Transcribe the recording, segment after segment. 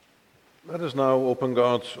Let us now open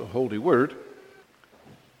God's holy word.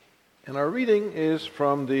 And our reading is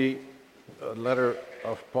from the letter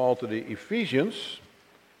of Paul to the Ephesians.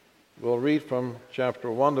 We'll read from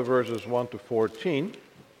chapter 1, the verses 1 to 14.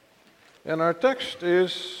 And our text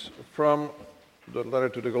is from the letter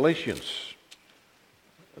to the Galatians,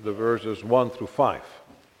 the verses 1 through 5.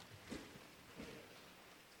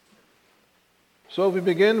 So we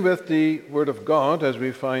begin with the Word of God as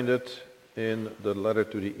we find it in the letter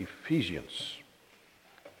to the Ephesians.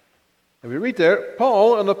 And we read there,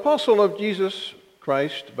 Paul, an apostle of Jesus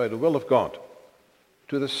Christ by the will of God,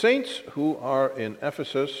 to the saints who are in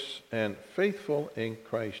Ephesus and faithful in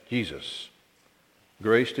Christ Jesus.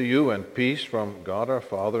 Grace to you and peace from God our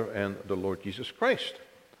Father and the Lord Jesus Christ.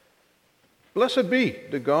 Blessed be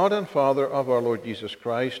the God and Father of our Lord Jesus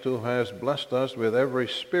Christ, who has blessed us with every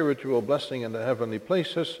spiritual blessing in the heavenly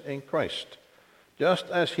places in Christ, just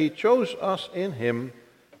as he chose us in him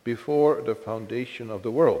before the foundation of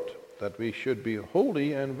the world, that we should be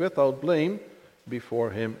holy and without blame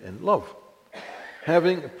before him in love,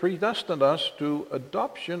 having predestined us to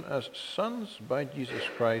adoption as sons by Jesus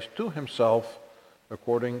Christ to himself,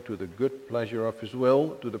 according to the good pleasure of his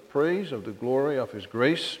will, to the praise of the glory of his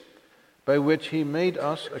grace, by which he made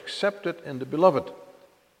us accepted in the beloved.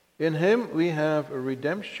 In him we have a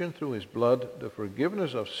redemption through his blood, the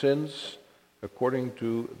forgiveness of sins, according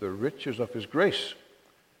to the riches of his grace,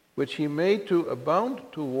 which he made to abound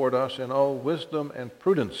toward us in all wisdom and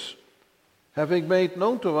prudence, having made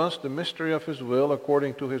known to us the mystery of his will,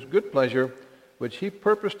 according to his good pleasure, which he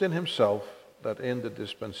purposed in himself, that in the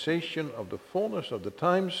dispensation of the fullness of the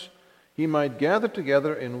times he might gather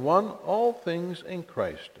together in one all things in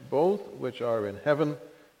Christ, both which are in heaven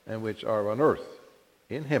and which are on earth,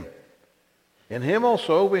 in him. In him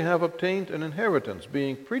also we have obtained an inheritance,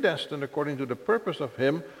 being predestined according to the purpose of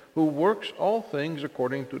him who works all things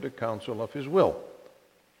according to the counsel of his will,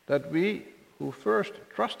 that we who first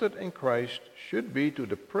trusted in Christ should be to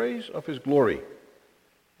the praise of his glory.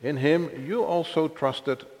 In him you also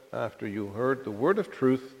trusted after you heard the word of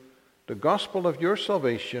truth, the gospel of your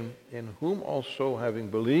salvation, in whom also, having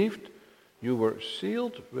believed, you were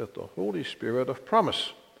sealed with the Holy Spirit of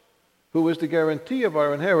promise, who is the guarantee of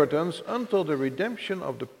our inheritance until the redemption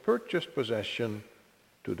of the purchased possession,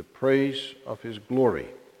 to the praise of his glory.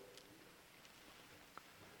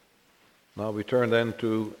 Now we turn then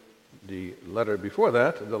to the letter before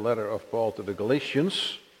that, the letter of Paul to the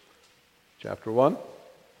Galatians, chapter 1.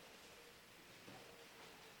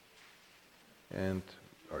 And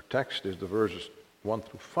our text is the verses 1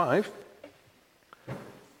 through 5.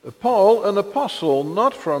 Paul, an apostle,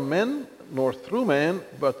 not from men, nor through man,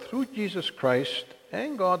 but through Jesus Christ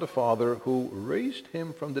and God the Father, who raised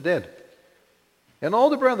him from the dead. And all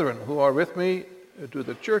the brethren who are with me, to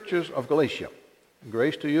the churches of Galatia.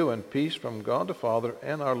 Grace to you and peace from God the Father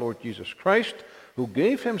and our Lord Jesus Christ, who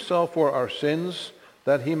gave himself for our sins,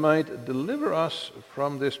 that he might deliver us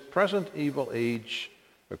from this present evil age,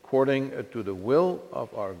 according to the will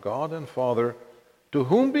of our God and Father, to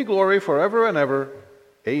whom be glory forever and ever.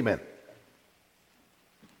 Amen.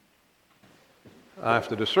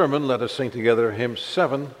 After the sermon, let us sing together hymn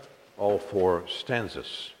 7, all 4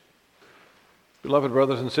 stanzas. Beloved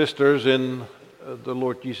brothers and sisters in the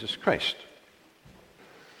Lord Jesus Christ,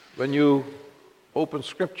 when you open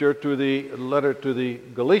Scripture to the letter to the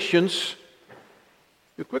Galatians,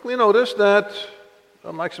 you quickly notice that,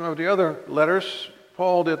 unlike some of the other letters,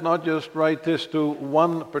 Paul did not just write this to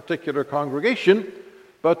one particular congregation,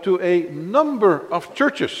 but to a number of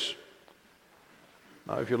churches.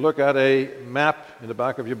 Now, if you look at a map in the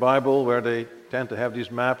back of your Bible, where they tend to have these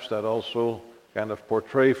maps that also kind of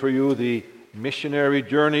portray for you the missionary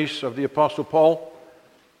journeys of the Apostle Paul,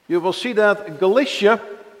 you will see that Galatia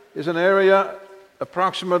is an area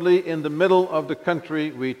approximately in the middle of the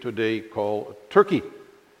country we today call Turkey.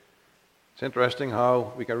 It's interesting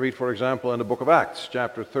how we can read, for example, in the book of Acts,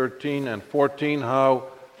 chapter 13 and 14, how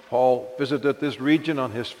Paul visited this region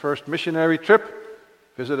on his first missionary trip,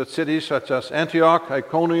 visited cities such as Antioch,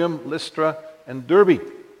 Iconium, Lystra, and Derbe.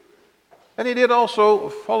 And he did also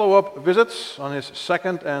follow-up visits on his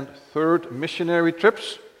second and third missionary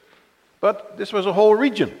trips. But this was a whole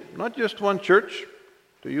region, not just one church,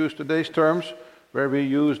 to use today's terms, where we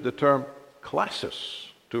use the term classis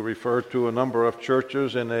to refer to a number of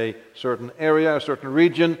churches in a certain area, a certain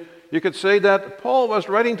region. You could say that Paul was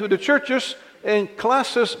writing to the churches in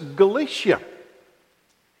classis Galatia.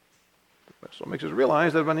 So it makes us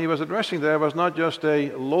realize that when he was addressing there was not just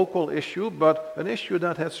a local issue, but an issue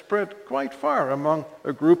that had spread quite far among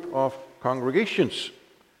a group of congregations.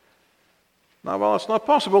 Now, while it's not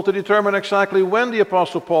possible to determine exactly when the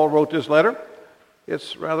Apostle Paul wrote this letter,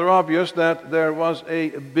 it's rather obvious that there was a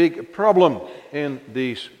big problem in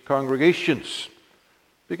these congregations.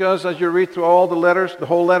 Because as you read through all the letters, the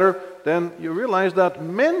whole letter, then you realize that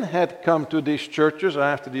men had come to these churches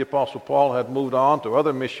after the Apostle Paul had moved on to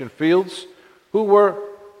other mission fields, who were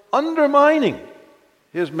undermining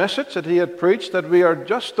his message that he had preached, that we are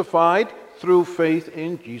justified through faith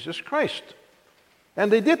in Jesus Christ. And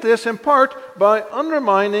they did this in part by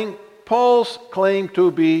undermining Paul's claim to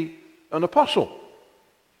be an apostle.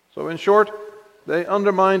 So in short, they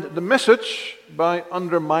undermined the message by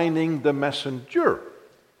undermining the messenger.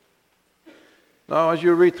 Now, as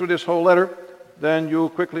you read through this whole letter, then you'll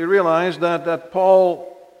quickly realize that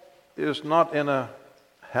Paul is not in a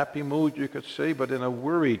happy mood, you could say, but in a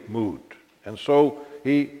worried mood. And so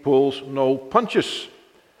he pulls no punches.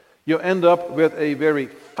 You end up with a very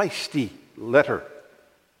feisty letter.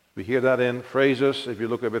 We hear that in phrases. If you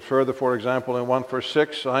look a bit further, for example, in 1 verse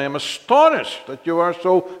 6, I am astonished that you are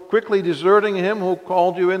so quickly deserting him who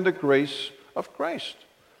called you in the grace of Christ.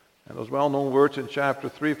 And those well-known words in chapter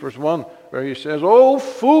 3, verse 1, where he says, "O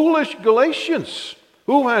foolish Galatians,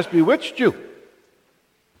 who has bewitched you?"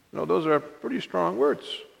 Those are pretty strong words.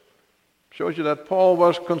 Shows you that Paul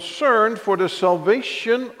was concerned for the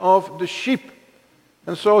salvation of the sheep.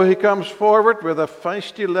 And so he comes forward with a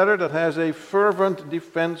feisty letter that has a fervent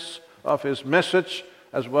defense of his message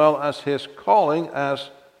as well as his calling as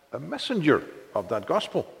a messenger of that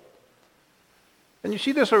gospel. And you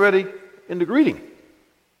see this already in the greeting.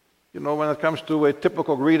 When it comes to a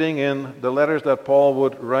typical greeting in the letters that Paul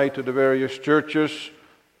would write to the various churches,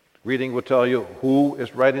 the greeting would tell you who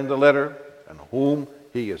is writing the letter and whom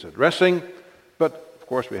he is addressing. But, of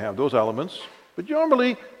course, we have those elements. But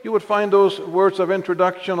normally, you would find those words of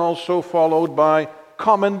introduction also followed by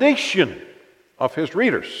commendation of his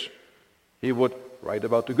readers. He would write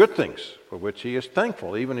about the good things for which he is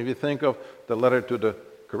thankful. Even if you think of the letter to the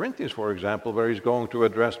Corinthians, for example, where he's going to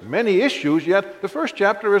address many issues, yet the first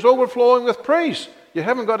chapter is overflowing with praise. You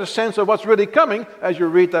haven't got a sense of what's really coming as you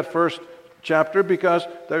read that first chapter because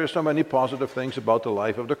there are so many positive things about the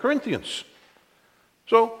life of the Corinthians.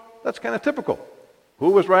 So that's kind of typical.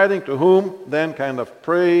 Who was writing to whom, then kind of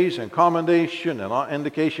praise and commendation and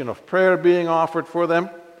indication of prayer being offered for them.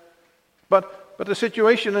 But the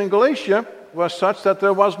situation in Galatia was such that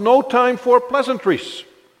there was no time for pleasantries.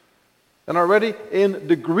 And already in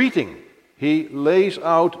the greeting, he lays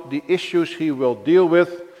out the issues he will deal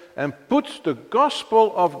with and puts the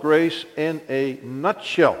gospel of grace in a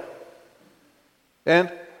nutshell.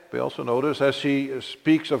 And we also notice as he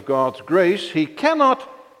speaks of God's grace, he cannot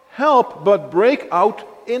help but break out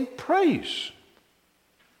in praise.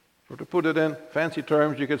 Or to put it in fancy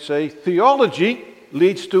terms, you could say theology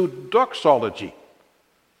leads to doxology.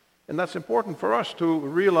 And that's important for us to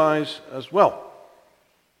realize as well.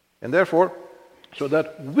 And therefore, so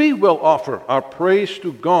that we will offer our praise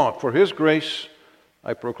to God for his grace,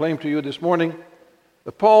 I proclaim to you this morning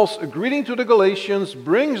that Paul's greeting to the Galatians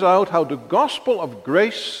brings out how the gospel of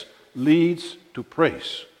grace leads to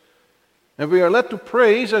praise. And we are led to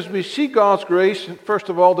praise as we see God's grace, first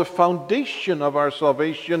of all, the foundation of our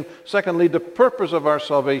salvation, secondly, the purpose of our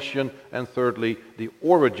salvation, and thirdly, the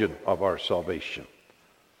origin of our salvation.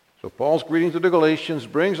 So Paul's greeting to the Galatians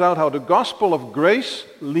brings out how the gospel of grace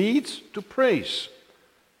leads to praise.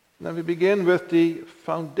 And then we begin with the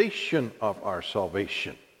foundation of our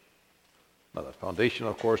salvation. Now that foundation,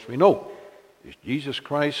 of course, we know is Jesus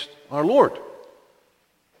Christ our Lord.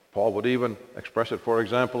 Paul would even express it, for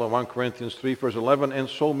example, in 1 Corinthians 3, verse 11, in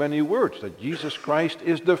so many words, that Jesus Christ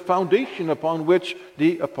is the foundation upon which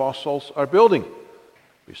the apostles are building.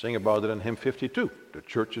 We sing about it in hymn 52. The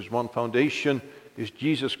church's one foundation is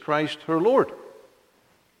Jesus Christ, her Lord.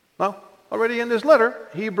 Now, already in this letter,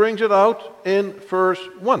 he brings it out in verse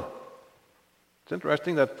 1. It's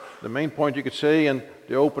interesting that the main point you could say in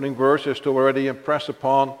the opening verse is to already impress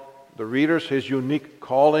upon the readers his unique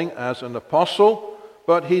calling as an apostle.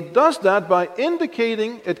 But he does that by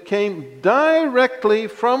indicating it came directly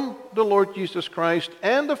from the Lord Jesus Christ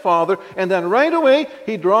and the Father. And then right away,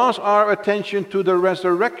 he draws our attention to the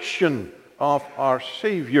resurrection of our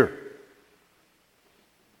Savior.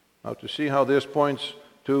 Now, to see how this points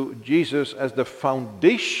to Jesus as the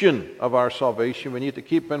foundation of our salvation, we need to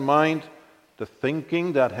keep in mind the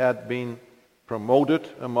thinking that had been promoted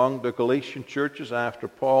among the Galatian churches after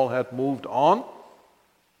Paul had moved on.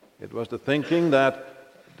 It was the thinking that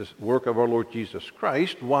the work of our Lord Jesus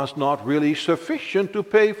Christ was not really sufficient to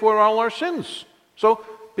pay for all our sins. So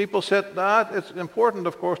people said that it's important,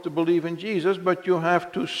 of course, to believe in Jesus, but you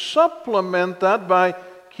have to supplement that by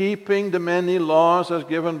keeping the many laws as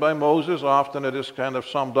given by Moses. Often it is kind of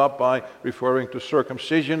summed up by referring to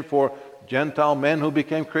circumcision for Gentile men who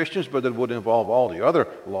became Christians, but it would involve all the other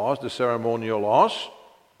laws, the ceremonial laws.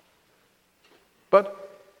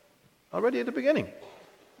 But already at the beginning,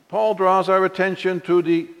 Paul draws our attention to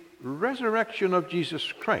the resurrection of Jesus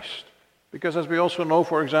Christ. Because as we also know,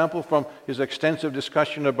 for example, from his extensive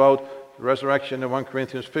discussion about resurrection in 1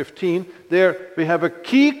 Corinthians 15, there we have a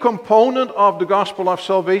key component of the gospel of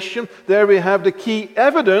salvation. There we have the key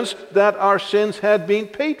evidence that our sins had been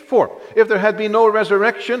paid for. If there had been no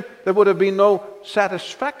resurrection, there would have been no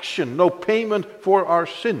satisfaction, no payment for our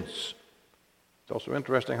sins. It's also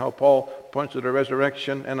interesting how Paul points to the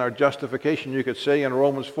resurrection and our justification, you could say, in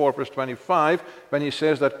Romans 4, verse 25, when he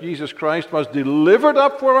says that Jesus Christ was delivered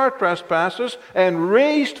up for our trespasses and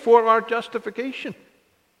raised for our justification.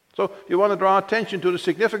 So you want to draw attention to the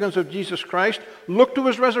significance of Jesus Christ, look to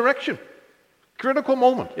his resurrection. Critical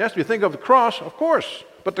moment. Yes, we think of the cross, of course,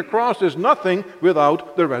 but the cross is nothing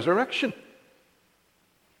without the resurrection.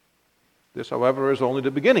 This, however, is only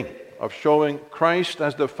the beginning of showing Christ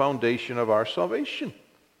as the foundation of our salvation.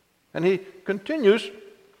 And he continues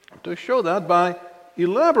to show that by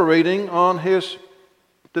elaborating on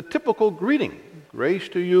the typical greeting. Grace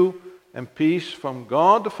to you and peace from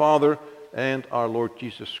God the Father and our Lord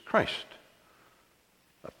Jesus Christ.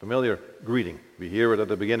 A familiar greeting. We hear it at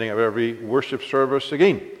the beginning of every worship service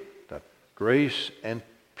again. That grace and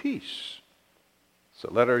peace.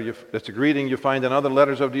 It's a greeting you find in other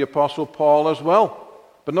letters of the Apostle Paul as well.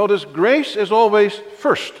 But notice, grace is always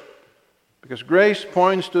first. Because grace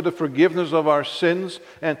points to the forgiveness of our sins.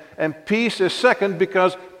 And peace is second,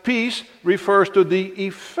 because peace refers to the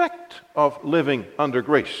effect of living under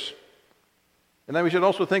grace. And then we should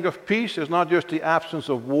also think of peace as not just the absence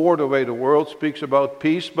of war, the way the world speaks about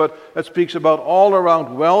peace, but it speaks about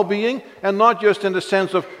all-around well-being, and not just in the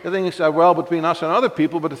sense of the things are well between us and other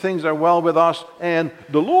people, but the things are well with us and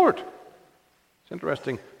the Lord. It's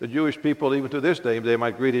interesting, the Jewish people, even to this day, they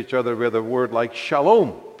might greet each other with a word like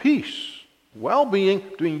shalom, peace, well-being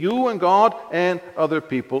between you and God and other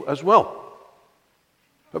people as well.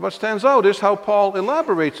 But what stands out is how Paul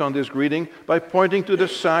elaborates on this greeting by pointing to the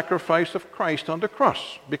sacrifice of Christ on the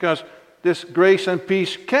cross. Because this grace and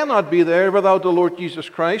peace cannot be there without the Lord Jesus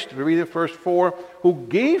Christ. We read in verse 4, who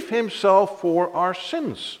gave himself for our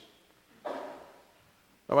sins.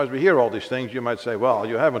 Now, as we hear all these things, you might say, well,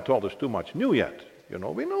 you haven't told us too much new yet. We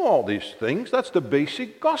know all these things. That's the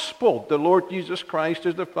basic gospel. The Lord Jesus Christ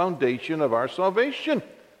is the foundation of our salvation.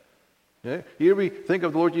 Yeah? Here we think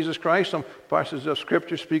of the Lord Jesus Christ. Some passages of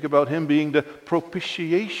Scripture speak about him being the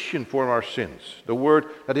propitiation for our sins. The word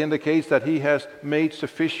that indicates that he has made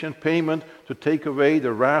sufficient payment to take away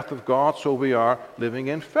the wrath of God, so we are living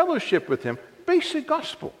in fellowship with him. Basic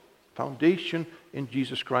gospel. Foundation in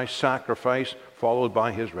Jesus Christ's sacrifice, followed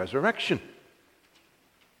by his resurrection.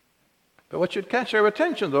 But what should catch our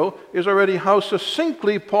attention, though, is already how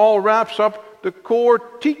succinctly Paul wraps up the core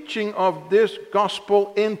teaching of this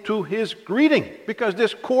gospel into his greeting, because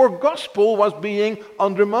this core gospel was being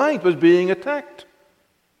undermined, was being attacked.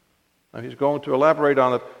 Now he's going to elaborate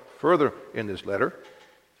on it further in this letter.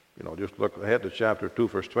 Just look ahead to chapter 2,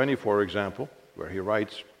 verse 20, for example, where he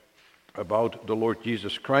writes about the Lord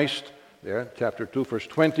Jesus Christ. There, chapter 2, verse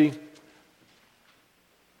 20.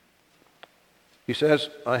 He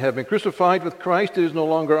says, I have been crucified with Christ. It is no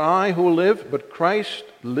longer I who live, but Christ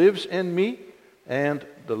lives in me. And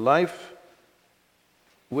the life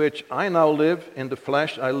which I now live in the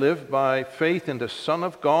flesh, I live by faith in the Son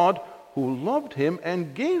of God, who loved him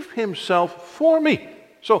and gave himself for me.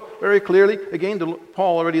 So, very clearly, again,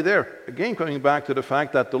 Paul already there, again coming back to the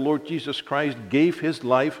fact that the Lord Jesus Christ gave his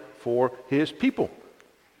life for his people.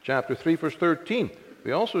 Chapter 3, verse 13.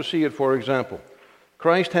 We also see it, for example.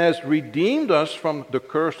 Christ has redeemed us from the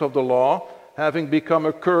curse of the law, having become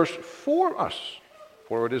a curse for us.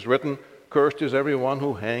 For it is written, cursed is everyone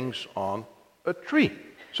who hangs on a tree.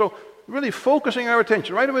 So, really focusing our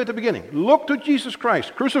attention right away at the beginning. Look to Jesus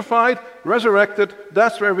Christ, crucified, resurrected.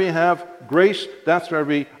 That's where we have grace. That's where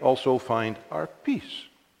we also find our peace.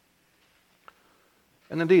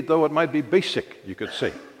 And indeed, though it might be basic, you could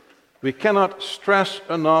say, we cannot stress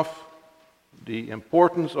enough the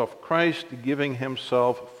importance of Christ giving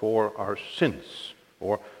himself for our sins.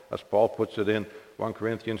 Or, as Paul puts it in 1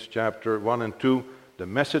 Corinthians chapter 1 and 2, the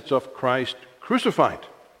message of Christ crucified.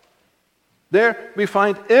 There we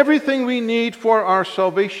find everything we need for our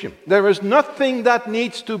salvation. There is nothing that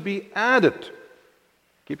needs to be added.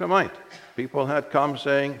 Keep in mind, people had come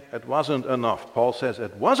saying it wasn't enough. Paul says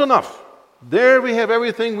it was enough. There we have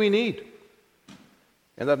everything we need.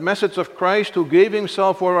 And that message of Christ who gave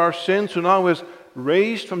himself for our sins, who now is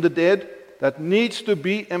raised from the dead, that needs to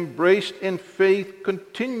be embraced in faith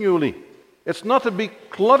continually. It's not to be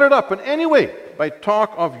cluttered up in any way by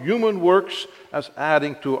talk of human works as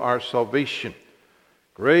adding to our salvation.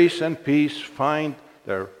 Grace and peace find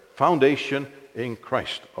their foundation in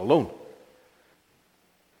Christ alone.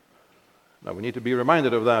 Now we need to be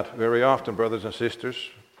reminded of that very often, brothers and sisters,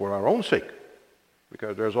 for our own sake.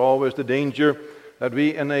 Because there's always the danger that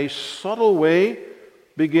we, in a subtle way,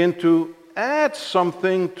 begin to add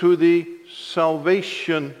something to the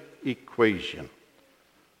salvation equation.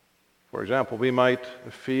 For example, we might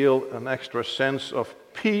feel an extra sense of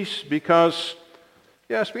peace because,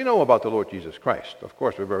 yes, we know about the Lord Jesus Christ. Of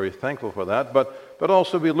course, we're very thankful for that. But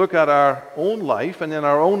also we look at our own life, and in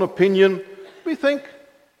our own opinion, we think,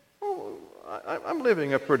 oh, I'm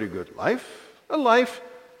living a pretty good life. A life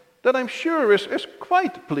that I'm sure is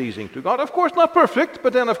quite pleasing to God. Of course, not perfect,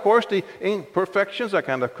 but then, of course, the imperfections are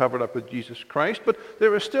kind of covered up with Jesus Christ. But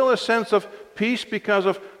there is still a sense of peace because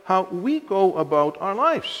of how we go about our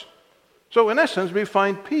lives. So, in essence, we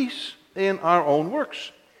find peace in our own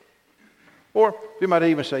works. Or we might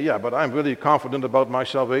even say, yeah, but I'm really confident about my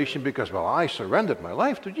salvation because, well, I surrendered my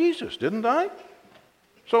life to Jesus, didn't I?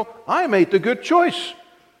 So I made the good choice.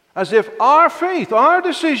 As if our faith, our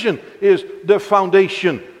decision is the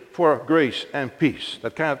foundation for grace and peace.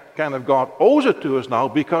 That kind of God owes it to us now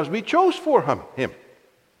because we chose for Him.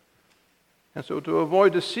 And so to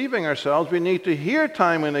avoid deceiving ourselves, we need to hear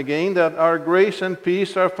time and again that our grace and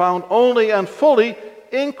peace are found only and fully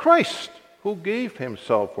in Christ, who gave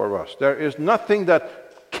Himself for us. There is nothing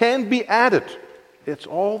that can be added. It's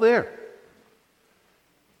all there.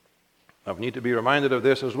 Now we need to be reminded of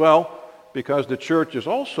this as well, because the church is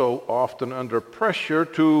also often under pressure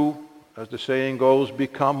to, as the saying goes,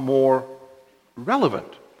 become more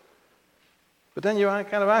relevant. But then you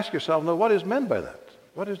kind of ask yourself, now what is meant by that?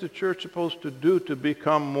 What is the church supposed to do to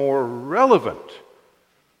become more relevant?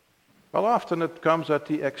 Well, often it comes at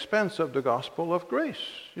the expense of the gospel of grace,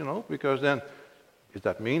 because then, does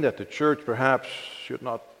that mean that the church perhaps should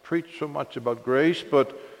not preach so much about grace,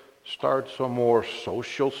 but start some more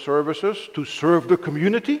social services to serve the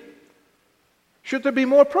community? Should there be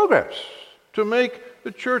more programs to make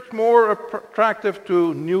the church more attractive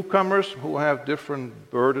to newcomers who have different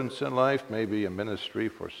burdens in life? Maybe a ministry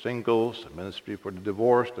for singles, a ministry for the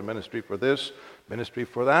divorced, a ministry for this, ministry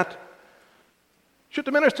for that. Should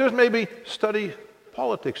the ministers maybe study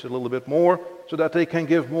politics a little bit more so that they can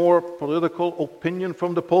give more political opinion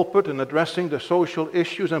from the pulpit in addressing the social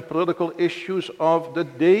issues and political issues of the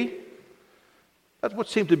day? That would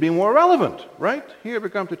seem to be more relevant, right? Here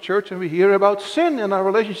we come to church and we hear about sin and our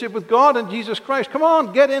relationship with God and Jesus Christ. Come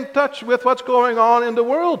on, get in touch with what's going on in the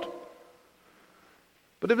world.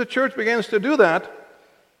 But if the church begins to do that,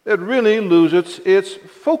 it really loses its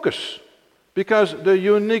focus. Because the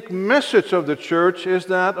unique message of the church is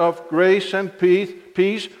that of grace and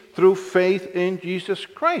peace through faith in Jesus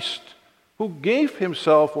Christ, who gave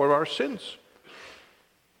Himself for our sins.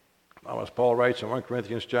 Now, as Paul writes in 1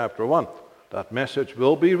 Corinthians chapter 1, that message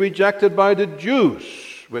will be rejected by the Jews,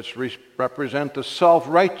 which represent the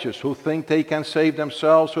self-righteous who think they can save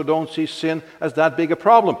themselves, who don't see sin as that big a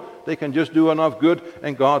problem. They can just do enough good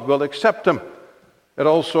and God will accept them. It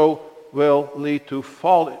also will lead to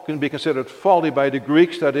folly, can be considered folly by the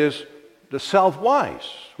Greeks, that is, the self-wise,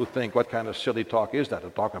 who think, what kind of silly talk is that to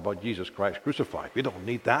talk about Jesus Christ crucified? We don't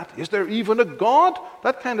need that. Is there even a God?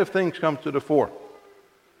 That kind of thing comes to the fore.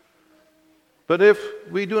 But if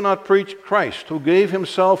we do not preach Christ, who gave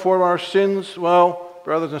Himself for our sins, well,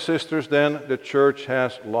 brothers and sisters, then the church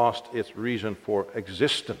has lost its reason for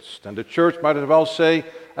existence. And the church might as well say,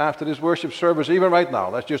 after this worship service, even right now,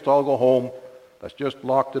 let's just all go home. Let's just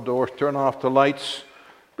lock the doors, turn off the lights.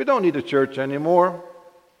 We don't need the church anymore.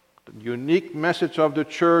 The unique message of the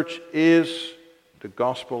church is the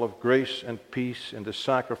gospel of grace and peace in the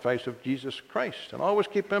sacrifice of Jesus Christ. And always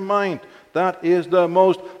keep in mind, that is the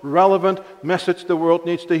most relevant message the world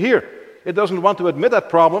needs to hear. It doesn't want to admit that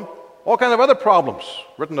problem. All kinds of other problems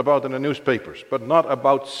written about in the newspapers, but not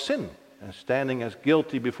about sin and standing as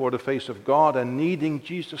guilty before the face of God and needing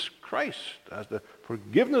Jesus Christ as the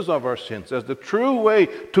forgiveness of our sins, as the true way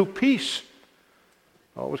to peace.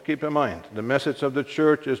 Always keep in mind, the message of the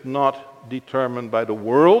church is not determined by the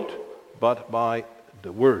world, but by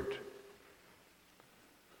the Word.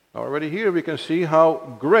 Already here we can see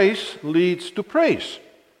how grace leads to praise.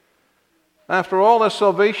 After all, as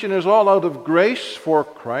salvation is all out of grace for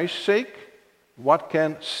Christ's sake, what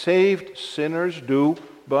can saved sinners do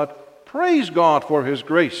but praise God for His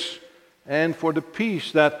grace and for the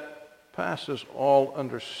peace that passes all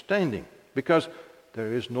understanding? Because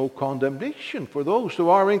there is no condemnation for those who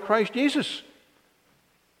are in Christ Jesus.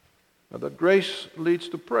 Now, that grace leads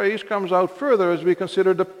to praise comes out further as we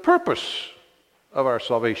consider the purpose of our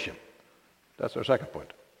salvation. That's our second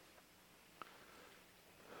point.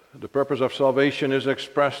 The purpose of salvation is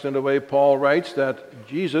expressed in the way Paul writes that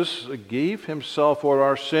Jesus gave himself for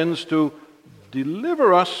our sins to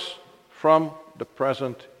deliver us from the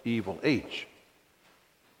present evil age.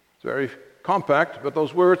 It's very compact, but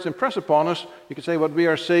those words impress upon us, you can say, what we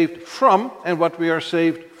are saved from and what we are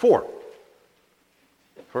saved for.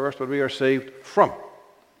 First, what we are saved from.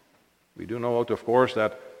 We do note, of course,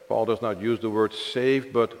 that Paul does not use the word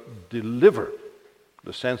save, but deliver,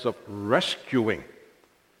 the sense of rescuing.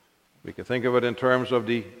 We can think of it in terms of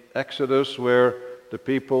the Exodus, where the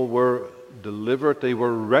people were delivered. They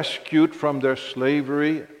were rescued from their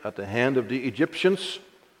slavery at the hand of the Egyptians.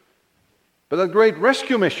 But that great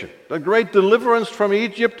rescue mission, that great deliverance from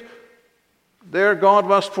Egypt, there God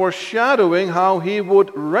was foreshadowing how he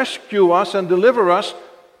would rescue us and deliver us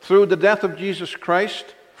through the death of Jesus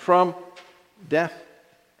Christ from death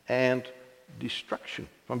and destruction,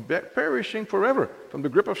 from perishing forever, from the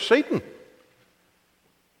grip of Satan.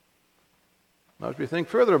 Now, as we think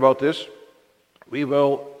further about this, we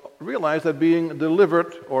will realize that being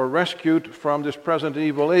delivered or rescued from this present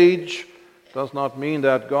evil age does not mean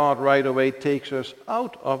that God right away takes us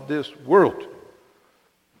out of this world.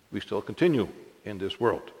 We still continue in this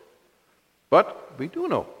world. But we do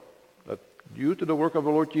know that due to the work of the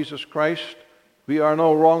Lord Jesus Christ, we are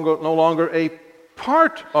no longer a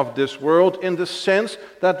part of this world in the sense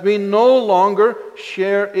that we no longer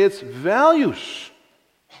share its values.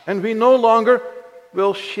 And we no longer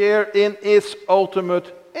will share in its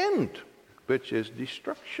ultimate end, which is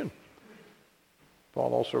destruction.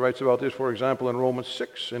 Paul also writes about this, for example, in Romans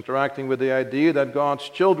 6, interacting with the idea that God's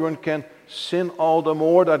children can sin all the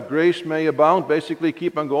more that grace may abound, basically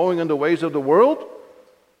keep on going in the ways of the world.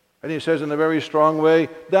 And he says in a very strong way,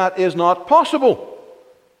 that is not possible.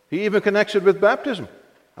 He even connects it with baptism,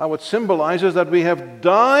 how it symbolizes that we have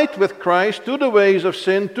died with Christ to the ways of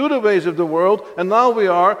sin, to the ways of the world, and now we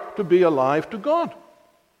are to be alive to God.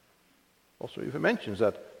 Also, he mentions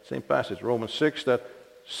that same passage, Romans 6, that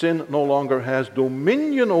sin no longer has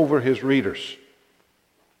dominion over his readers.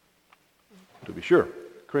 To be sure,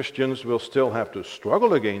 Christians will still have to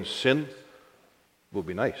struggle against sin. It would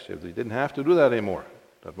be nice if they didn't have to do that anymore.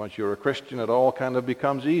 That once you're a Christian, it all kind of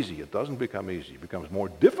becomes easy. It doesn't become easy. It becomes more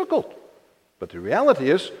difficult. But the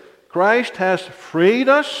reality is, Christ has freed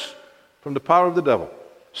us from the power of the devil.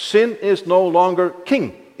 Sin is no longer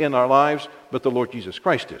king in our lives, but the Lord Jesus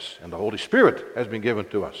Christ is. And the Holy Spirit has been given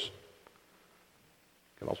to us.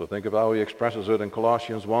 You can also think of how he expresses it in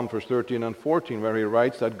Colossians 1, verse 13 and 14, where he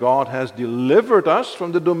writes that God has delivered us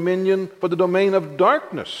from the domain of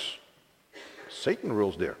darkness. Satan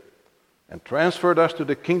rules there. And transferred us to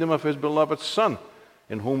the kingdom of his beloved Son,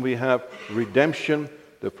 in whom we have redemption,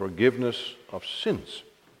 the forgiveness of sins.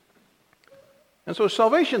 And so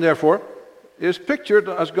salvation, therefore, is pictured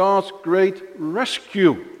as God's great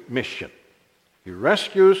rescue mission. He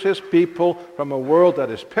rescues his people from a world that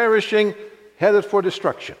is perishing, headed for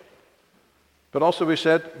destruction. But also we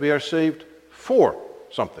said we are saved for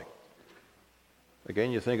something.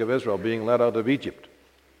 Again, you think of Israel being led out of Egypt.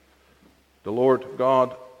 The Lord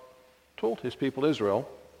God told his people Israel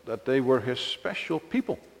that they were his special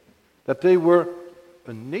people, that they were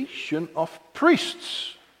a nation of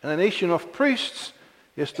priests. And a nation of priests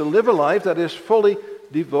is to live a life that is fully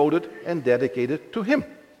devoted and dedicated to him.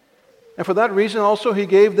 And for that reason also he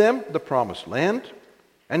gave them the promised land,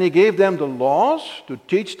 and he gave them the laws to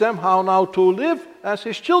teach them how now to live as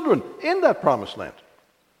his children in that promised land.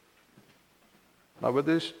 Now with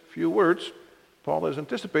these few words, Paul is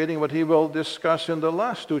anticipating what he will discuss in the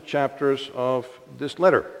last two chapters of this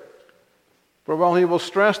letter. For while he will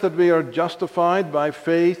stress that we are justified by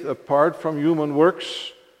faith apart from human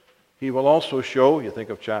works, he will also show, you think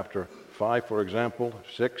of chapter 5, for example,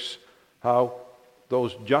 6, how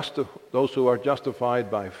those who are justified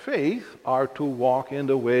by faith are to walk in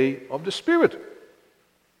the way of the Spirit.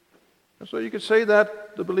 And so you could say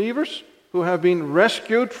that the believers who have been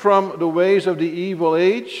rescued from the ways of the evil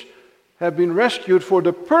age have been rescued for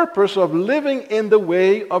the purpose of living in the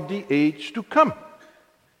way of the age to come.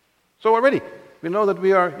 So already, we know that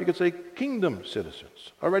we are, you could say, kingdom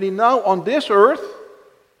citizens. Already now on this earth,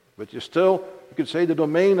 which is still, you could say, the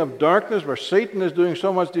domain of darkness, where Satan is doing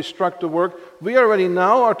so much destructive work, we already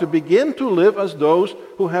now are to begin to live as those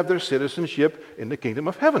who have their citizenship in the kingdom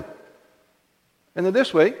of heaven. And in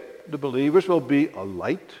this way, the believers will be a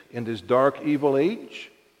light in this dark, evil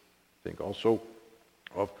age. Think also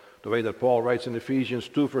of the way that Paul writes in Ephesians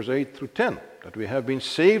 2, verse 8 through 10, that we have been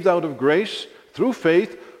saved out of grace through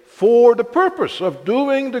faith for the purpose of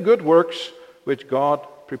doing the good works which God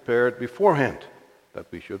prepared beforehand, that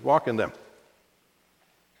we should walk in them.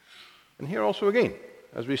 And here also again,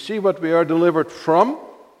 as we see what we are delivered from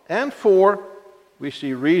and for, we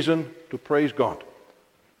see reason to praise God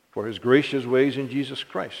for his gracious ways in Jesus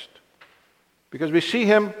Christ. Because we see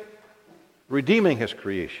him redeeming his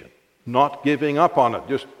creation, not giving up on it,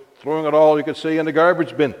 just throwing it all, you could say, in the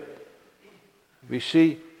garbage bin. We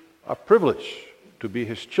see a privilege to be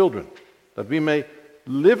his children, that we may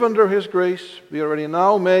live under his grace. We already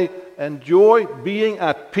now may enjoy being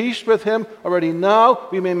at peace with him. Already now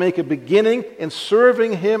we may make a beginning in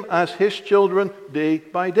serving him as his children day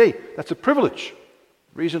by day. That's a privilege.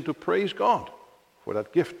 Reason to praise God for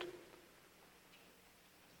that gift.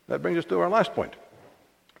 That brings us to our last point,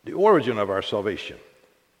 the origin of our salvation.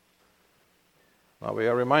 Now we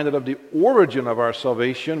are reminded of the origin of our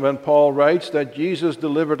salvation when Paul writes that Jesus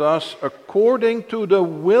delivered us according to the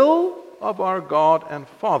will of our God and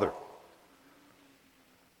Father.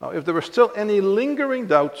 Now, if there were still any lingering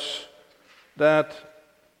doubts that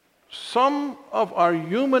some of our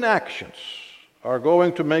human actions are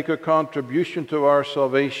going to make a contribution to our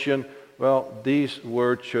salvation, well, these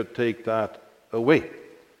words should take that away.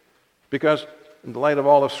 Because in the light of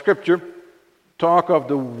all of Scripture, talk of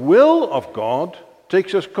the will of God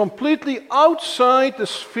takes us completely outside the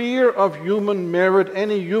sphere of human merit,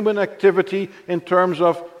 any human activity in terms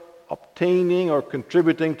of obtaining or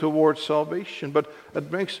contributing towards salvation. But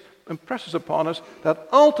it impresses upon us that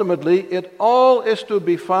ultimately it all is to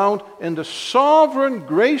be found in the sovereign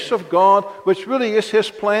grace of God, which really is his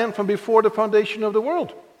plan from before the foundation of the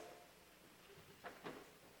world.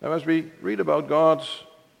 Now, as we read about God's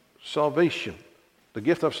salvation, the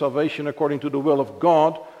gift of salvation according to the will of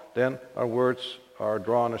God, then our words are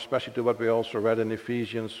drawn especially to what we also read in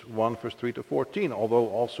Ephesians 1, verse 3 to 14. Although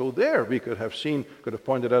also there we could have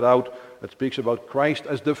pointed that out. It speaks about Christ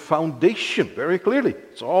as the foundation very clearly.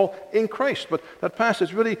 It's all in Christ. But that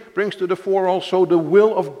passage really brings to the fore also the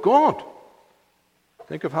will of God.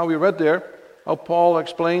 Think of how we read there, how Paul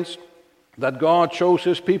explains that God chose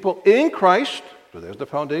his people in Christ, so there's the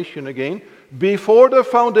foundation again, before the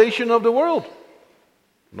foundation of the world.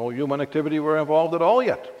 No human activity were involved at all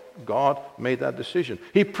yet. God made that decision.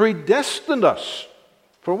 He predestined us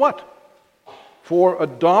for what? For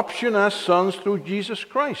adoption as sons through Jesus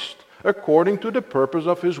Christ, according to the purpose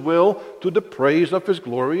of his will, to the praise of his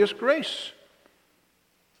glorious grace.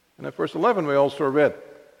 And in verse 11 we also read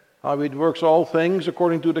how he works all things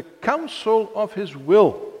according to the counsel of his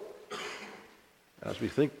will. As we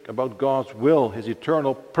think about God's will, his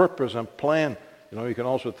eternal purpose and plan, you can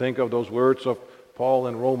also think of those words of Paul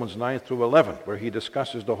in Romans 9 through 11, where he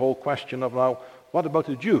discusses the whole question of now, what about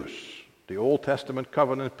the Jews, the Old Testament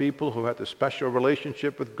covenant people who had a special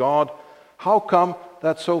relationship with God? How come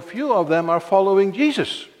that so few of them are following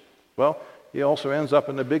Jesus? Well, he also ends up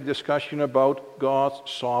in a big discussion about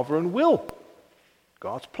God's sovereign will,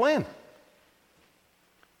 God's plan.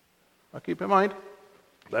 Now keep in mind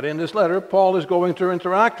that in this letter, Paul is going to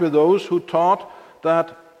interact with those who taught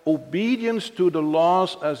that obedience to the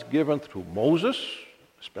laws as given through Moses,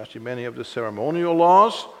 especially many of the ceremonial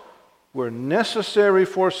laws, were necessary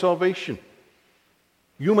for salvation.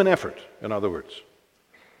 Human effort, in other words.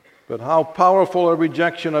 But how powerful a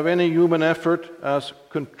rejection of any human effort as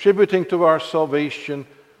contributing to our salvation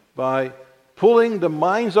by pulling the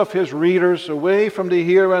minds of his readers away from the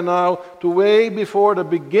here and now to way before the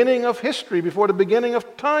beginning of history, before the beginning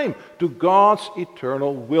of time, to God's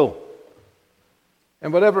eternal will.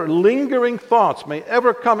 And whatever lingering thoughts may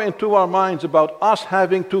ever come into our minds about us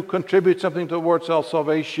having to contribute something towards our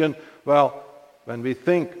salvation, well, when we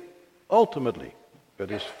think ultimately it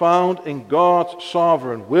is found in God's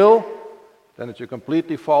sovereign will, then it should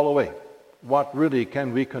completely fall away. What really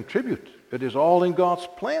can we contribute? It is all in God's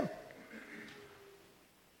plan.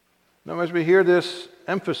 Now, as we hear this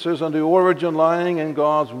emphasis on the origin lying in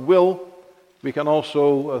God's will, we can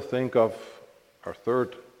also think of our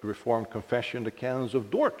third Reformed confession, the Canons of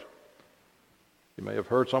Dort. You may have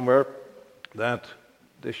heard somewhere that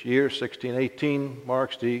this year, 1618,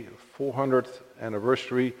 marks the 400th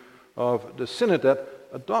anniversary of the synod that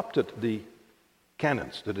adopted the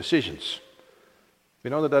canons, the decisions. We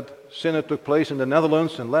know that synod took place in the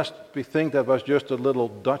Netherlands, and lest we think that was just a little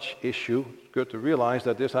Dutch issue, it's good to realize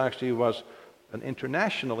that this actually was an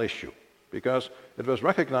international issue, because it was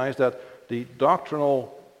recognized that the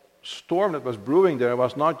doctrinal storm that was brewing there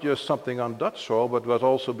was not just something on Dutch soil, but was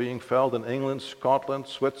also being felt in England, Scotland,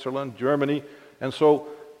 Switzerland, Germany. And so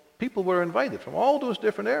people were invited from all those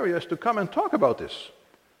different areas to come and talk about this.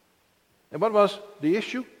 And what was the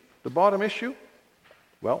issue, the bottom issue?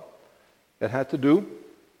 Well, it had to do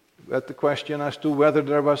at the question as to whether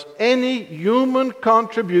there was any human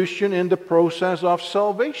contribution in the process of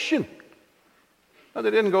salvation. Now,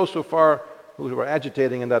 they didn't go so far, who were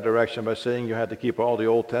agitating in that direction, by saying you had to keep all the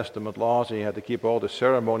Old Testament laws and you had to keep all the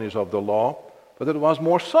ceremonies of the law, but it was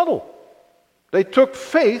more subtle. They took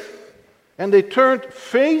faith and they turned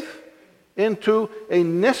faith into a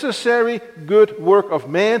necessary good work of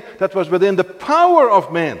man that was within the power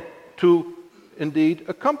of man to indeed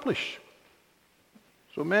accomplish.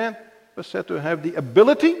 So man was said to have the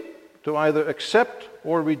ability to either accept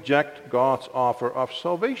or reject God's offer of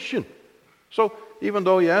salvation. So even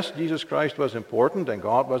though, yes, Jesus Christ was important and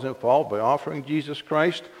God was involved by offering Jesus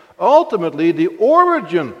Christ, ultimately the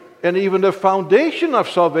origin and even the foundation of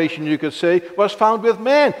salvation, you could say, was found with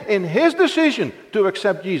man in his decision to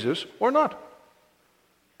accept Jesus or not.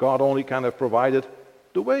 God only kind of provided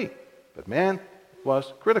the way, but man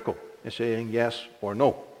was critical in saying yes or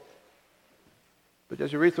no. But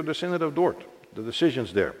as you read through the Synod of Dort, the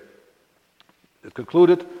decisions there, it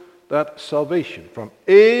concluded that salvation from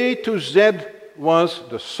A to Z was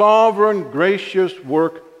the sovereign, gracious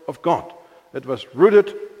work of God. It was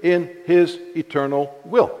rooted in His eternal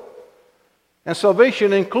will. And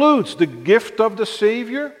salvation includes the gift of the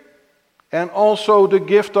Savior and also the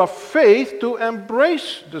gift of faith to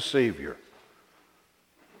embrace the Savior.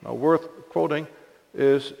 Now, worth quoting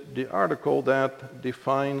is the article that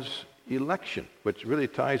defines election, which really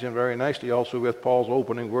ties in very nicely also with Paul's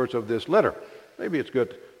opening words of this letter. Maybe it's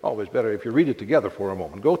good, always better if you read it together for a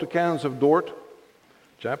moment. Go to Canons of Dort,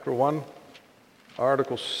 chapter 1,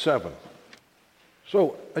 article 7.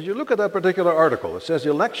 So, as you look at that particular article, it says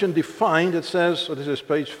election defined, it says, so this is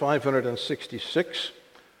page 566,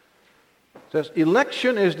 it says,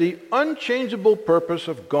 election is the unchangeable purpose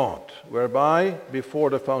of God, whereby, before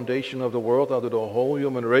the foundation of the world, out of the whole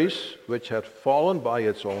human race, which had fallen by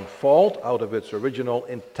its own fault, out of its original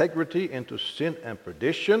integrity into sin and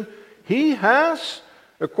perdition, He has,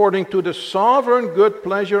 according to the sovereign good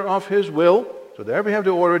pleasure of His will, so there we have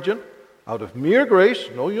the origin, out of mere grace,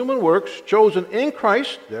 no human works, chosen in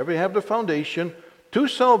Christ, there we have the foundation, to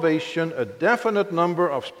salvation a definite number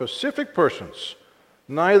of specific persons,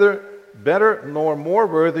 neither better nor more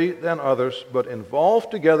worthy than others, but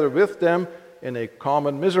involved together with them in a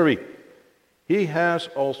common misery. He has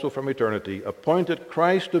also from eternity appointed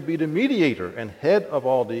Christ to be the mediator and head of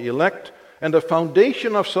all the elect and the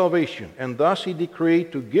foundation of salvation, and thus He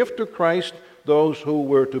decreed to give to Christ those who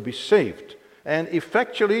were to be saved, and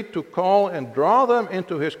effectually to call and draw them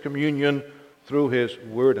into His communion through His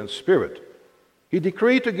word and Spirit. He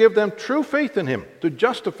decreed to give them true faith in Him, to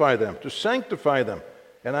justify them, to sanctify them,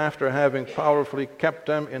 and after having powerfully kept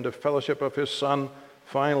them in the fellowship of His Son,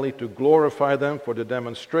 finally to glorify them for the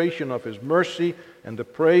demonstration of His mercy and the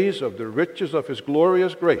praise of the riches of His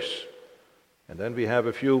glorious grace. And then we have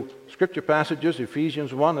a few scripture passages,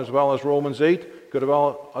 Ephesians 1 as well as Romans 8. Could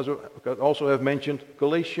also have mentioned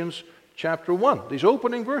Galatians chapter 1, these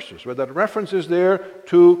opening verses, where that reference is there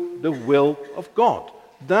to the will of God.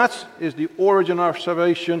 That is the origin of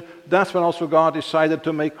salvation. That's when also God decided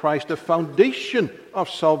to make Christ the foundation of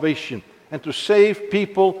salvation and to save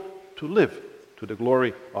people to live to the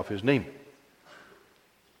glory of His name.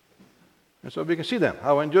 And so we can see then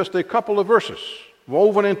how in just a couple of verses,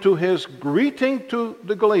 woven into his greeting to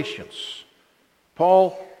the Galatians,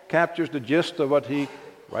 Paul captures the gist of what he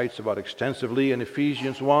writes about extensively in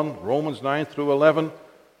Ephesians 1, Romans 9 through 11.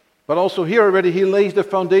 But also here already he lays the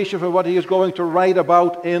foundation for what he is going to write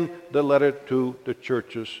about in the letter to the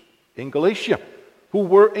churches in Galatia, who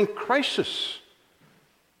were in crisis.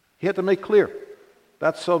 He had to make clear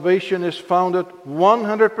that salvation is founded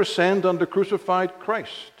 100% on the crucified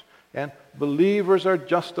Christ, and believers are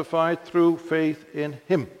justified through faith in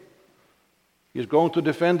Him. He is going to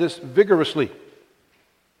defend this vigorously,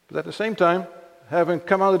 but at the same time, having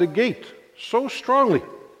come out of the gate so strongly,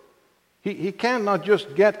 he cannot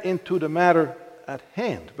just get into the matter at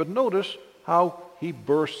hand. But notice how he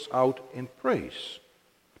bursts out in praise.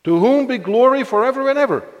 To whom be glory forever and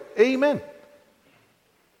ever. Amen.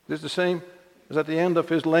 This is the same as at the end of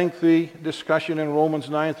his lengthy discussion in Romans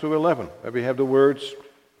 9 through 11, where we have the words,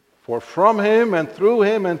 for from Him and through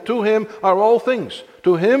Him and to Him are all things.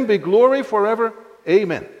 To Him be glory forever.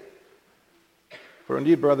 Amen. For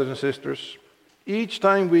indeed, brothers and sisters, each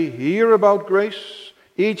time we hear about grace,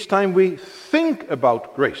 each time we think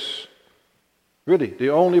about grace, really, the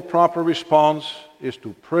only proper response is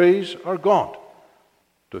to praise our God.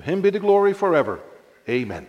 To Him be the glory forever. Amen.